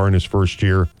Derek Carr in his first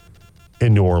year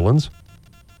in New Orleans.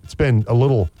 It's been a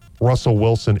little Russell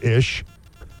Wilson-ish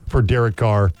for Derek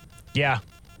Carr. Yeah.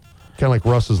 Kind of like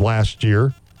Russ's last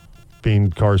year,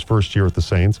 being Carr's first year with the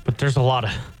Saints. But there's a lot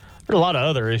of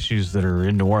other issues that are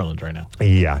in New Orleans right now.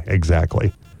 Yeah,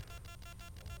 exactly.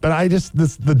 But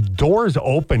the doors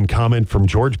open comment from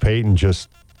George Paton just,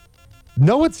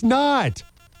 no, it's not.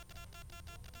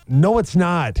 No, it's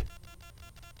not.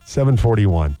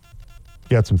 7:41.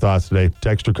 Got some thoughts today.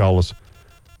 Text or call us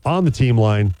on the team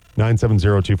line,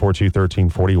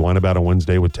 970-242-1341, about a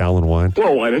Wednesday with Talon Wine.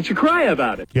 Well, why don't you cry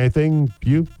about it? Anything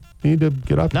you need to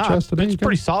get off your chest today? It's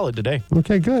pretty solid today.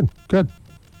 Okay, good.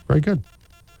 Very good.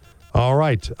 All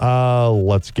right,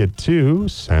 let's get to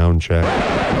sound check.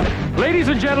 Ladies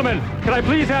and gentlemen, can I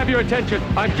please have your attention?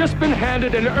 I've just been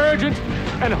handed an urgent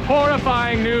and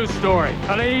horrifying news story,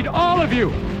 and I need all of you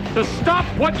to stop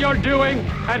what you're doing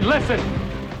and listen.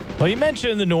 Well, you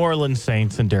mentioned the New Orleans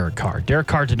Saints and Derek Carr. Derek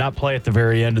Carr did not play at the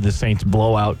very end of the Saints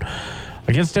blowout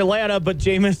against Atlanta, but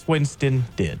Jameis Winston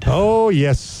did. Oh,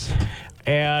 yes.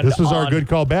 And this was our good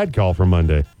call, bad call from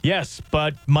Monday. Yes,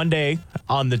 but Monday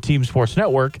on the Team Sports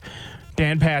Network,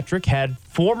 Dan Patrick had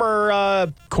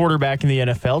former quarterback in the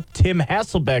NFL, Tim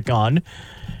Hasselbeck, on.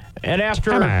 And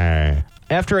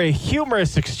after a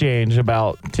humorous exchange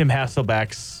about Tim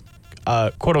Hasselbeck's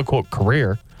quote-unquote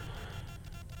career,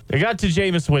 they got to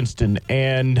Jameis Winston,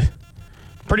 and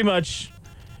pretty much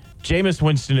Jameis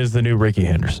Winston is the new Ricky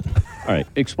Henderson. All right,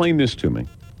 explain this to me.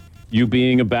 You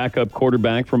being a backup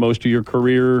quarterback for most of your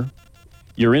career,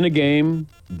 you're in a game,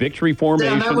 victory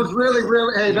formation. Yeah, that was really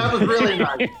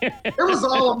nice. It was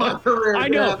all of my career. I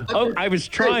know. Oh, I was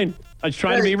trying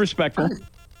to be respectful.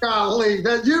 Golly,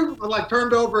 that you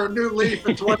turned over a new leaf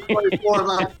in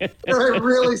 2024. You're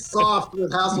really soft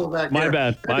with Hasselbeck. My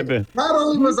bad. Not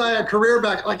only was I a career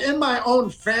back, in my own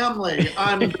family,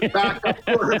 I'm a backup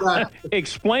quarterback.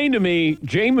 Explain to me,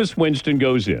 Jameis Winston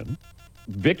goes in,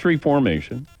 victory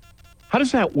formation. How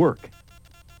does that work?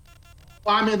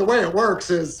 Well, I mean, the way it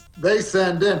works is they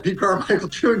send in, Pete Carmichael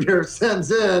Jr.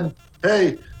 sends in,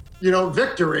 hey,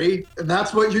 victory, and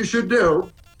that's what you should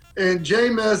do. And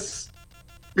Jameis,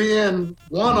 being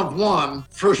one of one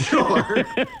for sure,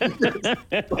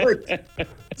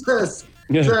 says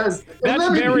that's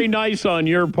very nice on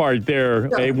your part there.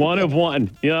 Yeah. A one of one.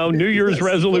 New Year's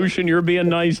resolution you're being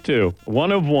nice to.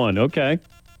 One of one. Okay.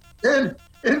 And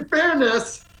in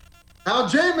fairness, how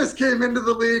Jameis came into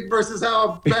the league versus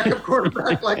how a backup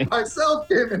quarterback like myself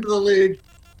came into the league,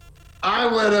 I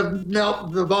would have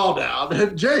knelt the ball down.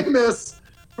 And Jameis,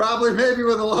 probably maybe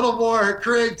with a little more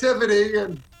creativity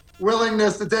and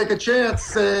willingness to take a chance,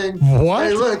 saying, what?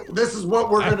 Hey, look, this is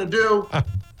what we're going to do.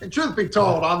 And truth be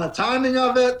told, on the timing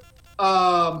of it,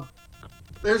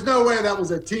 there's no way that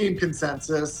was a team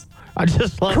consensus. I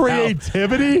just love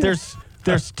creativity.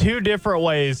 There's two different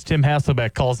ways Tim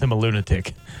Hasselbeck calls him a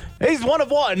lunatic. He's one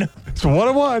of one. It's one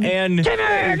of one. And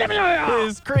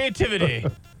his creativity.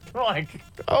 I'm like,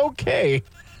 okay.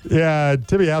 Yeah,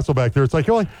 Timmy Hasselbeck there. It's like,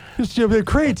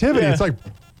 creativity. Yeah. It's like,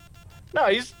 no,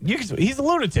 he's a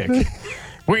lunatic.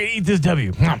 We're going to eat this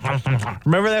W.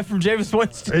 Remember that from Jameis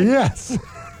Winston? Yes.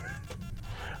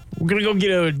 We're going to go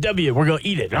get a W. We're going to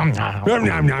eat it. Nom,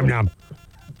 nom, nom.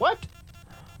 What?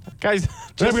 Guys,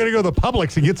 I'm going to go to the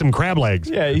Publix and get some crab legs.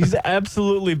 Yeah, he's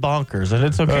absolutely bonkers, and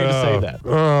it's okay to say that.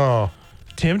 Oh.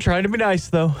 Tim trying to be nice,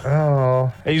 though.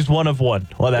 Oh. He's one of one.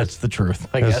 Well, that's the truth,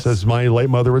 I guess. As my late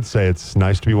mother would say, it's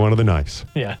nice to be one of the nice.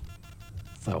 Yeah.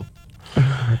 So, good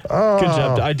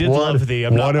job. I did love the...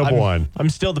 I'm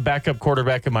still the backup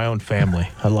quarterback in my own family.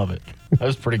 I love it. That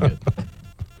was pretty good.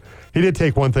 He did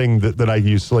take one thing that I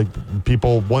used, like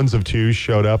people, ones of twos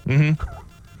showed up to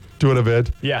an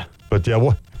event. Yeah. But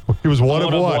yeah, he was one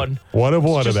of one. One of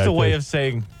one of that. Just a way of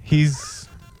saying he's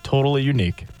totally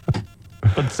unique,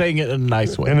 but saying it in a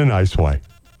nice way. In a nice way.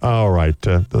 All right.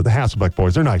 The Hasselbeck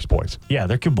boys, they're nice boys. Yeah,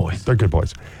 they're good boys. They're good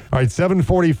boys. All right,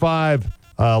 7:45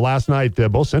 last night,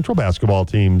 both Central basketball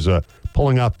teams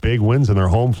pulling up big wins in their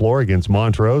home floor against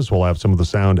Montrose. We'll have some of the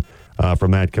sound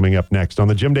from that coming up next on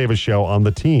the Jim Davis Show on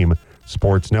the Team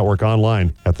Sports Network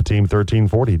online at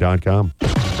theteam1340.com.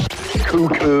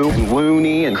 Cuckoo,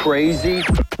 loony, and crazy.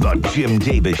 The Jim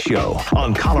Davis Show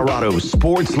on Colorado's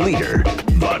sports leader,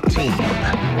 The Team.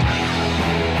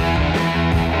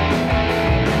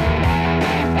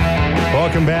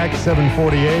 Welcome back,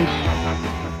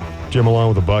 7:48. Jim along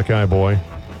with the Buckeye boy.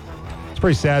 It's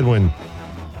pretty sad when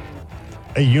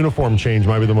a uniform change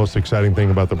might be the most exciting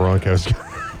thing about the Broncos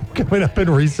coming up in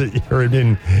recent year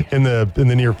in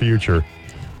the near future.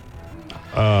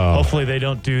 Hopefully they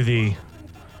don't do the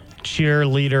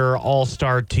cheerleader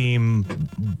all-star team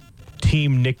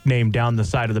nickname down the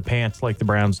side of the pants like the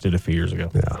Browns did a few years ago.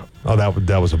 Yeah. Oh,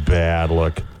 that was a bad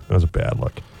look. That was a bad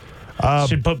look.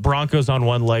 Should put Broncos on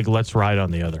one leg, let's ride on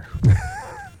the other.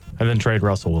 And then trade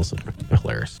Russell Wilson.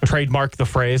 Hilarious. Trademark the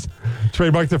phrase.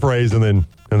 Trademark the phrase and then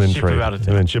ship him out of town.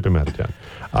 And then ship him out of town.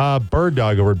 Bird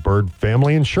Dog over at Bird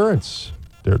Family Insurance.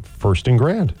 They're first and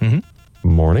grand.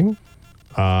 Morning.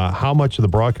 How much of the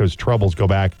Broncos' troubles go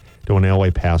back to when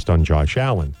Elway passed on Josh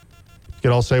Allen? You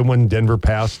could also say when Denver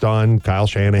passed on Kyle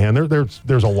Shanahan.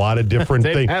 There's a lot of different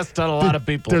things. They passed on a lot of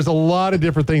people. There's a lot of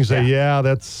different things. They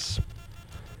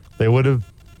wouldn't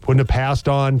have passed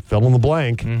on fill in the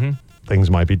blank.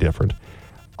 Things might be different.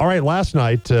 All right, last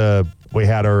night we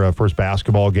had our first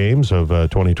basketball games of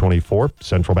 2024.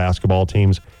 Central basketball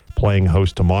teams playing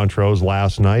host to Montrose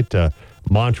last night.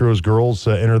 Montrose girls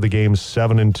entered the game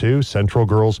 7-2. Central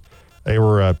girls, they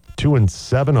were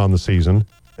 2-7 on the season,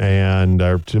 and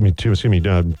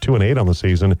 2-8 on the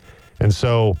season. And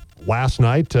so last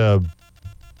night,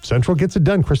 Central gets it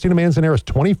done. Christina Manzanares,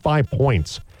 25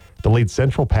 points to lead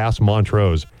Central past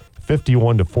Montrose,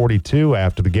 51-42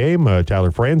 after the game.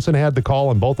 Tyler Franson had the call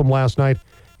on both of them last night.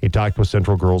 He talked with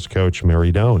Central girls coach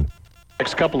Mary Doan.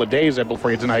 Next couple of days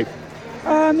for you tonight.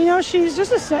 She's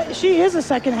she is a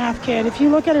second half kid. If you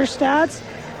look at her stats,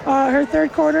 her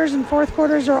third quarters and fourth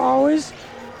quarters are always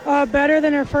better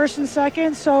than her first and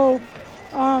second. So,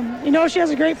 she has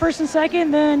a great first and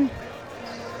second. Then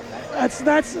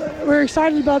that's we're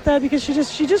excited about that because she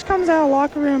just comes out of the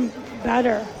locker room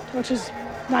better, which is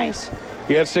nice.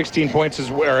 You had 18 points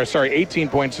as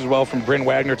well from Bryn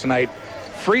Wagner tonight.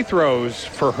 Free throws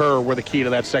for her were the key to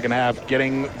that second half.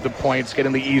 Getting the points,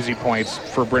 getting the easy points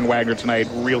for Bryn Wagner tonight,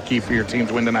 real key for your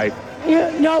team's win tonight.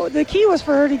 The key was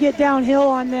for her to get downhill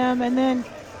on them and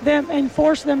then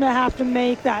force them to have to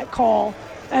make that call.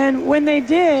 And when they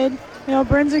did,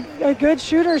 Bryn's a good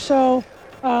shooter, so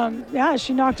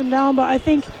she knocked him down. But I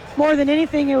think more than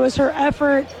anything, it was her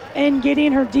effort in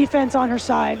getting her defense on her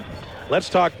side. let's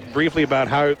talk briefly about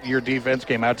how your defense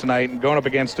came out tonight and going up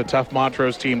against a tough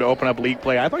Montrose team to open up league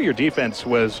play. I thought your defense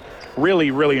was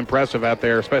really, really impressive out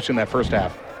there, especially in that first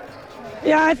half.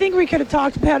 Yeah, I think we could have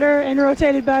talked better and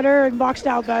rotated better and boxed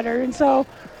out better. And so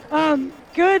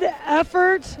good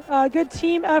effort, good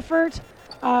team effort,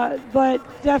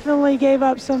 but definitely gave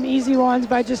up some easy ones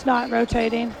by just not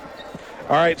rotating.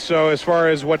 All right, so as far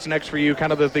as what's next for you,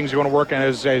 kind of the things you want to work on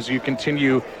as you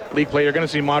continue league play, you're going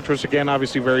to see Montrose again,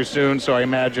 obviously, very soon. So I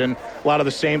imagine a lot of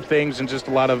the same things and just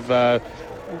a lot of,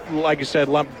 like you said,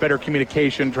 a lot better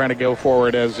communication trying to go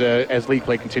forward as league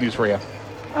play continues for you.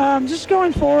 Just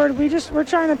going forward, we're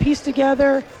trying to piece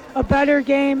together a better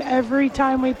game every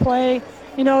time we play.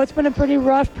 You know, it's been a pretty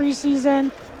rough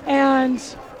preseason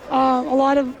and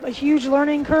a huge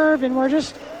learning curve, and we're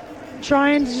just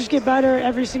trying to just get better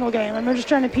every single game. And we're just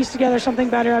trying to piece together something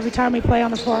better every time we play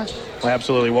on the floor. Well,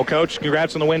 absolutely. Well, Coach,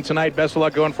 congrats on the win tonight. Best of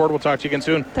luck going forward. We'll talk to you again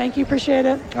soon. Thank you. Appreciate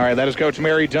it. All right, that is Coach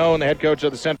Mary Doan, the head coach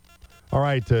of the Central. All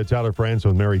right, Tyler Franz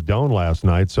with Mary Doan last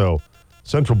night. So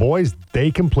Central boys,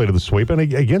 they completed the sweep. And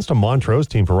against a Montrose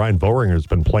team for Ryan Vohringer has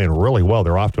been playing really well.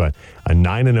 They're off to a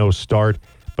 9-0 start.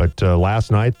 But last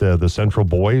night, the Central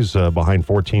boys, behind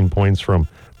 14 points from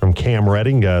Cam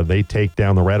Redding, they take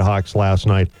down the Redhawks last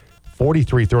night.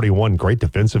 43-31, great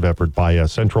defensive effort by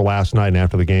Central last night. And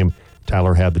after the game,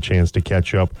 Tyler had the chance to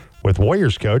catch up with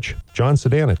Warriors coach John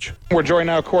Sudanich. We're joined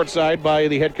now courtside by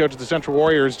the head coach of the Central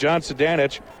Warriors, John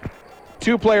Sudanich.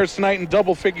 2 players tonight in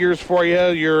double figures for you.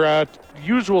 Your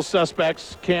usual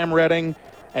suspects, Cam Redding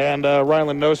and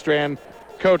Rylan Nostrand.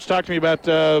 Coach, talk to me about,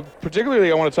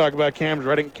 particularly I want to talk about Cam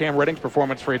Redding's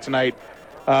performance for you tonight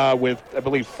with, I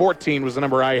believe, 14 was the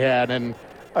number I had, and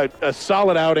a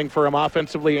solid outing for him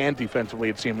offensively and defensively,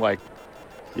 it seemed like.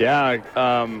 Yeah,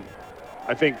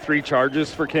 I think 3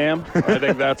 charges for Cam. I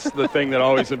think that's the thing that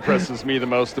always impresses me the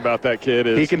most about that kid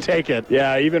is he can take it.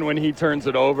 Yeah, even when he turns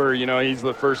it over, you know, he's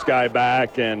the first guy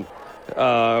back, and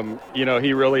you know,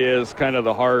 he really is kind of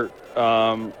the heart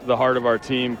of our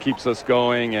team, keeps us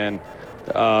going, and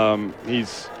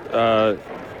he's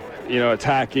you know,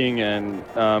 attacking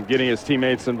and getting his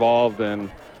teammates involved, and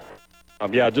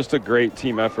yeah, just a great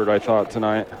team effort, I thought,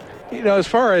 tonight. You know, as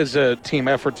far as a team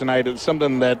effort tonight, it's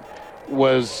something that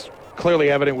was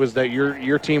clearly evident was that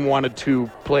your team wanted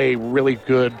to play really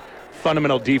good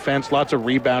fundamental defense, lots of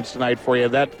rebounds tonight for you.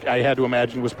 That, I had to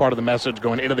imagine, was part of the message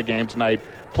going into the game tonight,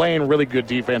 playing really good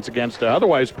defense against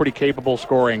otherwise pretty capable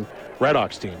scoring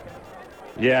Redhawks team.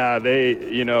 Yeah,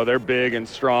 they're big and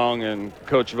strong, and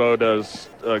Coach Vo does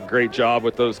a great job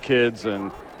with those kids,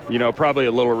 and you know, probably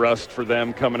a little rust for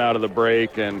them coming out of the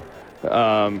break, and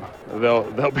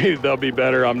they'll be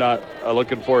better. I'm not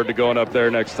looking forward to going up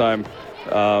there next time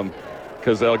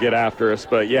because they'll get after us.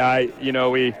 But yeah,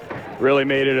 we really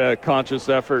made it a conscious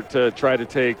effort to try to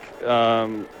take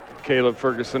Caleb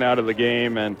Ferguson out of the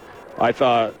game, and I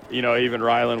thought, you know, even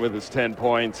Rylan with his 10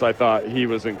 points, I thought he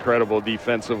was incredible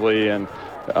defensively, and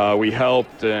we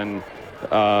helped, and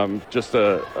just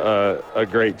a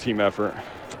great team effort.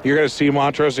 You're going to see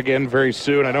Montrose again very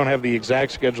soon. I don't have the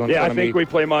exact schedule in front of me. Yeah, I think we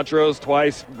play Montrose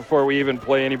twice before we even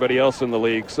play anybody else in the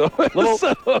league. So it's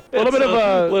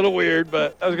a little weird,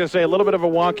 but I was going to say a little bit of a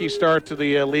wonky start to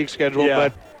the league schedule, yeah.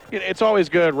 But it's always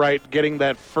good, right? Getting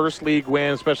that first league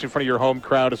win, especially in front of your home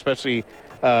crowd, especially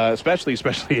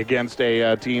against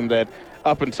a team that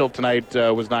up until tonight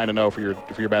was 9-0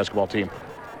 for your basketball team.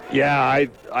 Yeah,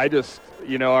 I just,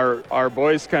 you know, our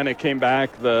boys kind of came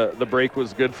back. The break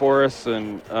was good for us,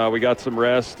 and we got some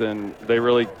rest, and they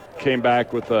really came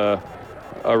back with a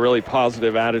really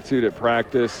positive attitude at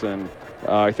practice, and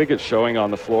I think it's showing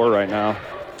on the floor right now.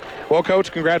 Well,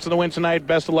 Coach, congrats on the win tonight.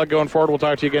 Best of luck going forward. We'll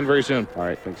talk to you again very soon. All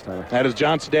right, thanks, Tyler. That is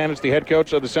John Sudanich, the head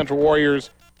coach of the Central Warriors.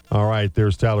 All right,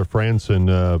 there's Tyler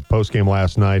Franson. Post-game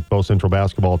last night, both Central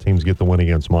basketball teams get the win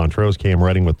against Montrose. Cam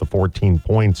Redding with the 14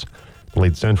 points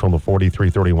lead Central in the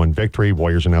 43-31 victory.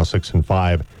 Warriors are now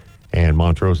 6-5, and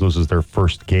Montrose loses their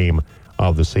first game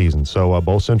of the season. So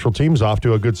both Central teams off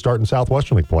to a good start in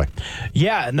Southwestern League play.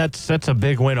 Yeah, and that's a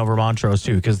big win over Montrose,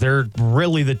 too, because they're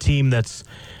really the team that's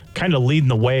kind of leading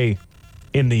the way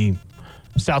in the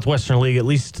Southwestern League, at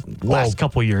least last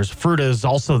couple years. Fruta is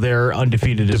also there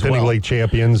undefeated as well. Defending league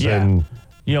champions. Yeah. And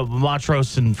you know,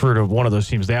 Montrose and Fruta, one of those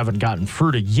teams. They haven't gotten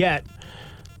Fruta yet.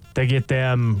 They get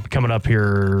them coming up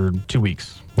here 2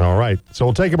 weeks. All right. So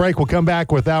we'll take a break. We'll come back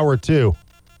with Hour 2.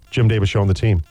 Jim Davis Show on the team.